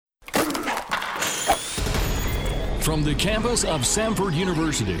From the campus of Samford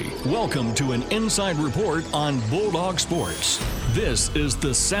University, welcome to an inside report on Bulldog Sports. This is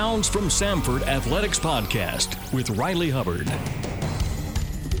the Sounds from Samford Athletics Podcast with Riley Hubbard.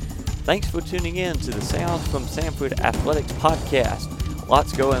 Thanks for tuning in to the Sounds from Samford Athletics Podcast.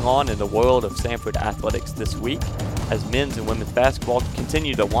 Lots going on in the world of Samford Athletics this week. As men's and women's basketball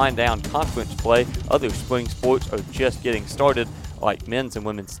continue to wind down conference play, other spring sports are just getting started, like men's and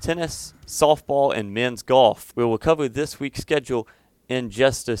women's tennis, softball, and men's golf. We will cover this week's schedule in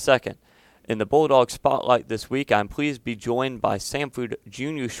just a second. In the Bulldog Spotlight this week, I'm pleased to be joined by Samford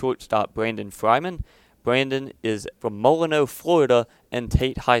junior shortstop Brandon Fryman. Brandon is from Mullineaux, Florida, and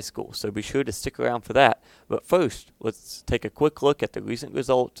Tate High School, so be sure to stick around for that. But first, let's take a quick look at the recent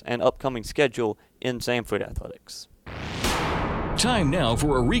results and upcoming schedule in Samford Athletics. Time now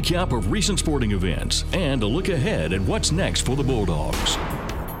for a recap of recent sporting events and a look ahead at what's next for the Bulldogs.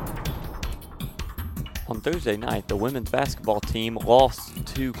 On Thursday night, the women's basketball team lost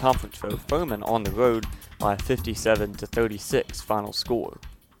to conference foe Furman on the road by a 57-36 final score.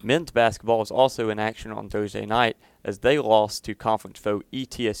 Men's basketball is also in action on Thursday night as they lost to conference foe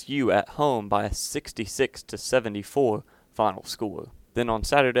ETSU at home by a 66-74 final score. Then on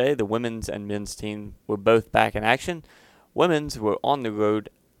Saturday, the women's and men's team were both back in action. Women's were on the road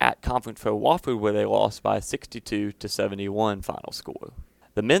at conference foe Wofford where they lost by a 62-71 final score.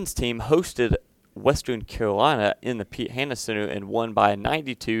 The men's team hosted Western Carolina in the Pete Hanna Center and won by a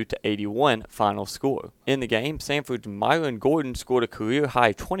 92-81 final score. In the game, Samford's Myron Gordon scored a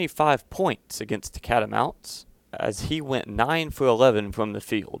career-high 25 points against the Catamounts as he went 9 for 11 from the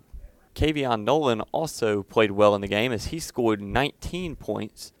field. Kavion Nolan also played well in the game as he scored 19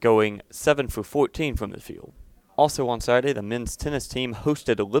 points, going 7 for 14 from the field. Also on Saturday, the men's tennis team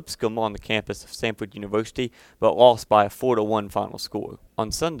hosted Lipscomb on the campus of Samford University, but lost by a 4-1 final score.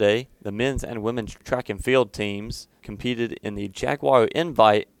 On Sunday, the men's and women's track and field teams competed in the Jaguar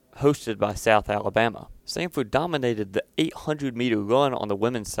Invite hosted by South Alabama. Samford dominated the 800-meter run on the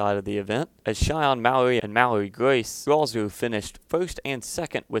women's side of the event, as Cheyenne Mallory and Mallory Grace also finished first and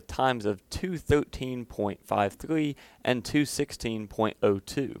second with times of 2:13.53 and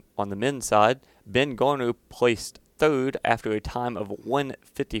 2:16.02. On the men's side, Ben Garner placed third after a time of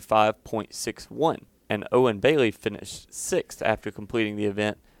 1:55.61, and Owen Bailey finished sixth after completing the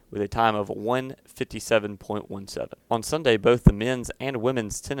event with a time of 1:57.17. On Sunday, both the men's and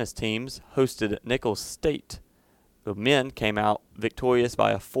women's tennis teams hosted Nicholls State. The men came out victorious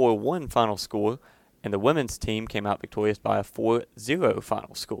by a 4-1 final score, and the women's team came out victorious by a 4-0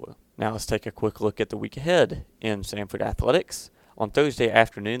 final score. Now let's take a quick look at the week ahead in Samford Athletics. On Thursday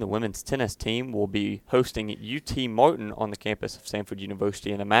afternoon, the women's tennis team will be hosting UT Martin on the campus of Samford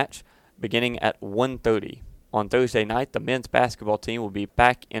University in a match beginning at 1:30. On Thursday night, the men's basketball team will be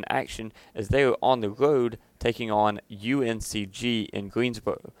back in action as they are on the road taking on UNCG in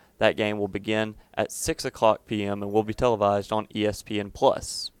Greensboro. That game will begin at 6 o'clock p.m. and will be televised on ESPN+.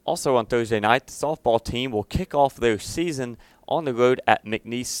 Also on Thursday night, the softball team will kick off their season on the road at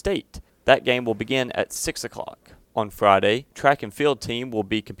McNeese State. That game will begin at 6 o'clock. On Friday, track and field team will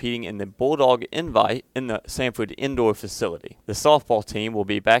be competing in the Bulldog Invite in the Samford Indoor Facility. The softball team will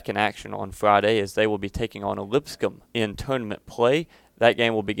be back in action on Friday as they will be taking on Lipscomb in tournament play. That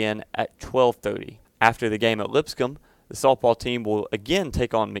game will begin at 12:30. After the game at Lipscomb, the softball team will again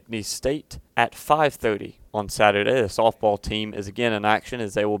take on McNeese State at 5:30. On Saturday, the softball team is again in action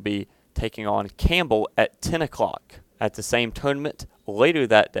as they will be taking on Campbell at 10 o'clock. At the same tournament, later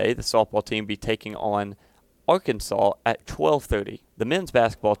that day, the softball team will be taking on Arkansas at 12:30. The men's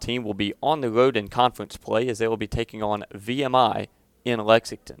basketball team will be on the road in conference play as they will be taking on VMI in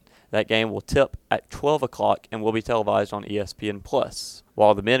Lexington. That game will tip at 12 o'clock and will be televised on ESPN+.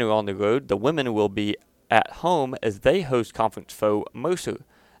 While the men are on the road, the women will be at home as they host conference foe Mercer.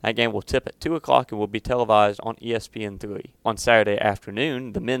 That game will tip at 2 o'clock and will be televised on ESPN3. On Saturday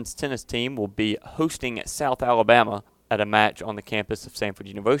afternoon, the men's tennis team will be hosting South Alabama at a match on the campus of Samford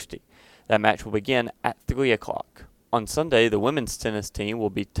University. That match will begin at 3 o'clock. On Sunday, the women's tennis team will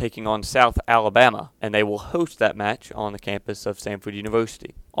be taking on South Alabama, and they will host that match on the campus of Samford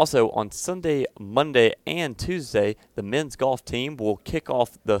University. Also, on Sunday, Monday, and Tuesday, the men's golf team will kick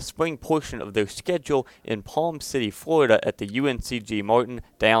off the spring portion of their schedule in Palm City, Florida at the UNCG Martin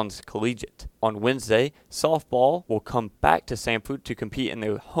Downs Collegiate. On Wednesday, softball will come back to Samford to compete in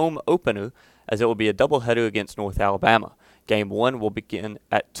their home opener as it will be a doubleheader against North Alabama. Game 1 will begin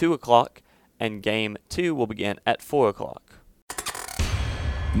at 2 o'clock, and Game 2 will begin at 4 o'clock.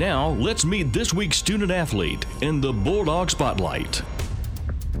 Now, let's meet this week's student athlete in the Bulldog Spotlight.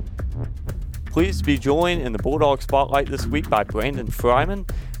 Pleased to be joined in the Bulldog Spotlight this week by Brandon Fryman.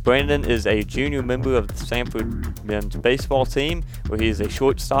 Brandon is a junior member of the Samford men's baseball team, where he is a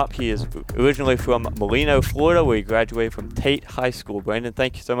shortstop. He is originally from Molino, Florida, where he graduated from Tate High School. Brandon,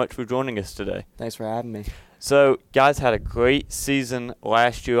 thank you so much for joining us today. Thanks for having me. So, guys had a great season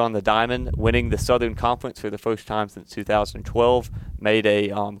last year on the diamond, winning the Southern Conference for the first time since 2012. Made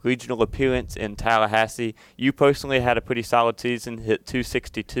a regional appearance in Tallahassee. You personally had a pretty solid season, hit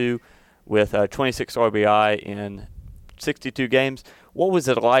 .262 with 26 RBI in 62 games. What was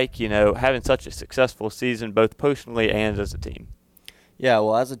it like, having such a successful season, both personally and as a team? Yeah,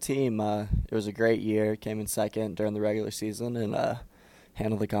 well, as a team, it was a great year. Came in second during the regular season and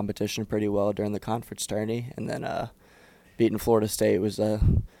handled the competition pretty well during the conference tourney. And then beating Florida State was that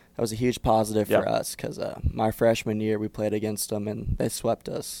was a huge positive for us because my freshman year we played against them and they swept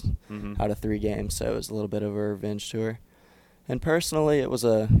us out of 3 games. So it was a little bit of a revenge tour. And personally, it was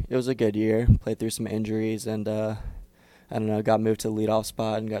a good year. Played through some injuries and got moved to the leadoff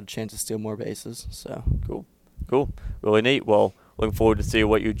spot and got a chance to steal more bases. So cool, really neat. Well, looking forward to see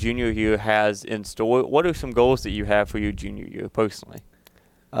what your junior year has in store. What are some goals that you have for your junior year personally?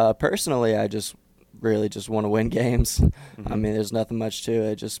 Personally, I just really want to win games. I mean, there's nothing much to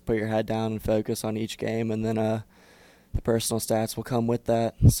it. Just put your head down and focus on each game, and then the personal stats will come with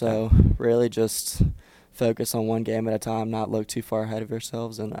that. So really just focus on one game at a time, not look too far ahead of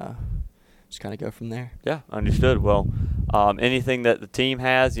yourselves, and just kind of go from there. Yeah, understood. Well, anything that the team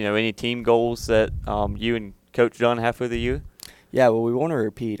has, any team goals that you and Coach Dunn have for the year? Yeah, well, we want to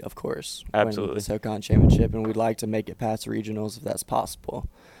repeat, of course. Absolutely. Win the SoCon Championship, and we'd like to make it past regionals if that's possible.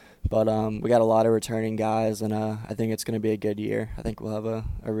 But we got a lot of returning guys, and I think it's going to be a good year. I think we'll have a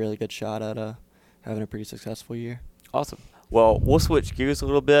really good shot at having a pretty successful year. Awesome. Well, we'll switch gears a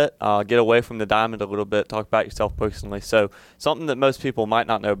little bit, get away from the diamond a little bit, talk about yourself personally. So something that most people might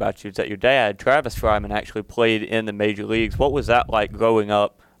not know about you is that your dad, Travis Fryman, actually played in the major leagues. What was that like growing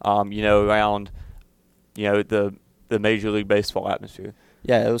up, around, the Major League Baseball atmosphere?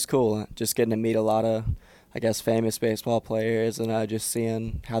 Yeah, it was cool. Just getting to meet a lot of, famous baseball players and just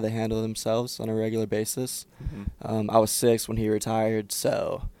seeing how they handle themselves on a regular basis. I was 6 when he retired,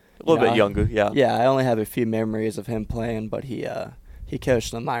 so a little bit younger, yeah. Yeah, I only have a few memories of him playing, but he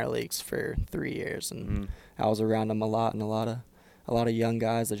coached in the minor leagues for 3 years, and I was around him a lot, and a lot of young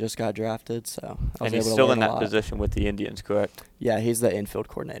guys that just got drafted. So I was and he's able to still learn in a that lot. Position with the Indians, correct? Yeah, he's the infield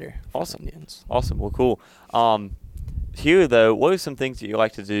coordinator. Awesome. For the Indians. Awesome. Well, cool. Here, though, what are some things that you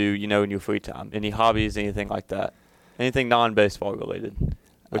like to do, in your free time? Any hobbies, anything like that? Anything non-baseball related?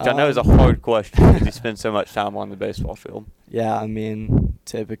 Which I know is a hard question because you spend so much time on the baseball field. Yeah, I mean,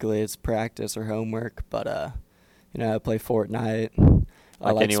 typically it's practice or homework, but, I play Fortnite.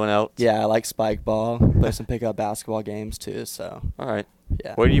 Like anyone else? Yeah, I like spike ball. Play some pickup basketball games, too, so. All right.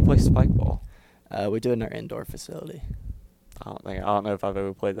 Yeah. Where do you play spike ball? We do it in our indoor facility. I don't know if I've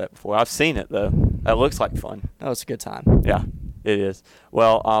ever played that before. I've seen it, though. That looks like fun. Oh, it's a good time. Yeah, it is.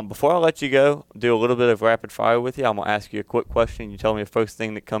 Well, before I let you go, do a little bit of rapid fire with you. I'm going to ask you a quick question. You tell me the first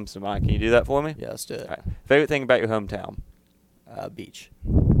thing that comes to mind. Can you do that for me? Yeah, let's do it. All right. Favorite thing about your hometown? Beach.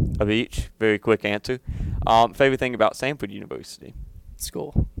 A beach. Very quick answer. Favorite thing about Samford University?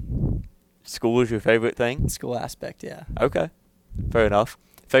 School. School is your favorite thing? School aspect, yeah. Okay. Fair enough.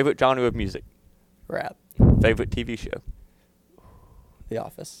 Favorite genre of music? Rap. Favorite TV show? The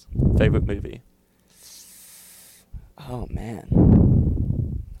Office. Favorite movie? Oh, man.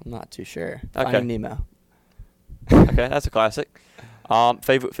 I'm not too sure. Okay. Finding Nemo. Okay, that's a classic.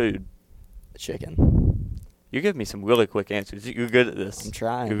 Favorite food? Chicken. You give me some really quick answers. You're good at this. I'm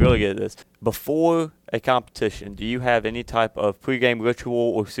trying. You're really good at this. Before a competition, do you have any type of pregame ritual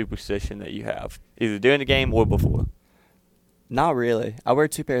or superstition that you have, either during the game or before? Not really. I wear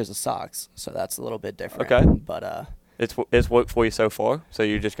 2 pairs of socks, so that's a little bit different. Okay. But It's worked for you so far, so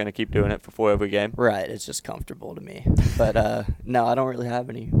you're just going to keep doing it before every game? right, it's just comfortable to me. But no, I don't really have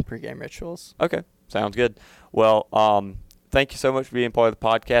any pregame rituals. Okay, sounds good. Well, thank you so much for being part of the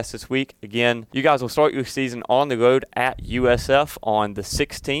podcast this week. Again, you guys will start your season on the road at USF on the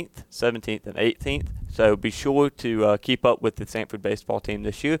 16th, 17th, and 18th. So be sure to keep up with the Samford baseball team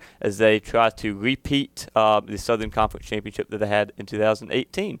this year as they try to repeat the Southern Conference Championship that they had in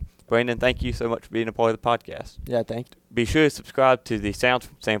 2018. Brandon, thank you so much for being a part of the podcast. Yeah, thank you. Be sure to subscribe to the Sounds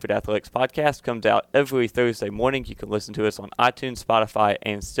from Samford Athletics podcast. Comes out every Thursday morning. You can listen to us on iTunes, Spotify,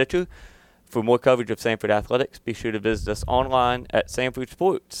 and Stitcher. For more coverage of Samford Athletics, be sure to visit us online at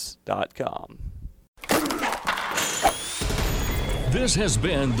SamfordSports.com. This has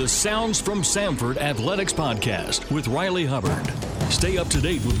been the Sounds from Samford Athletics podcast with Riley Hubbard. Stay up to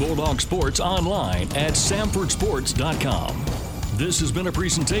date with Bulldog Sports online at SamfordSports.com. This has been a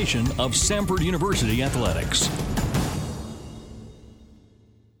presentation of Samford University Athletics.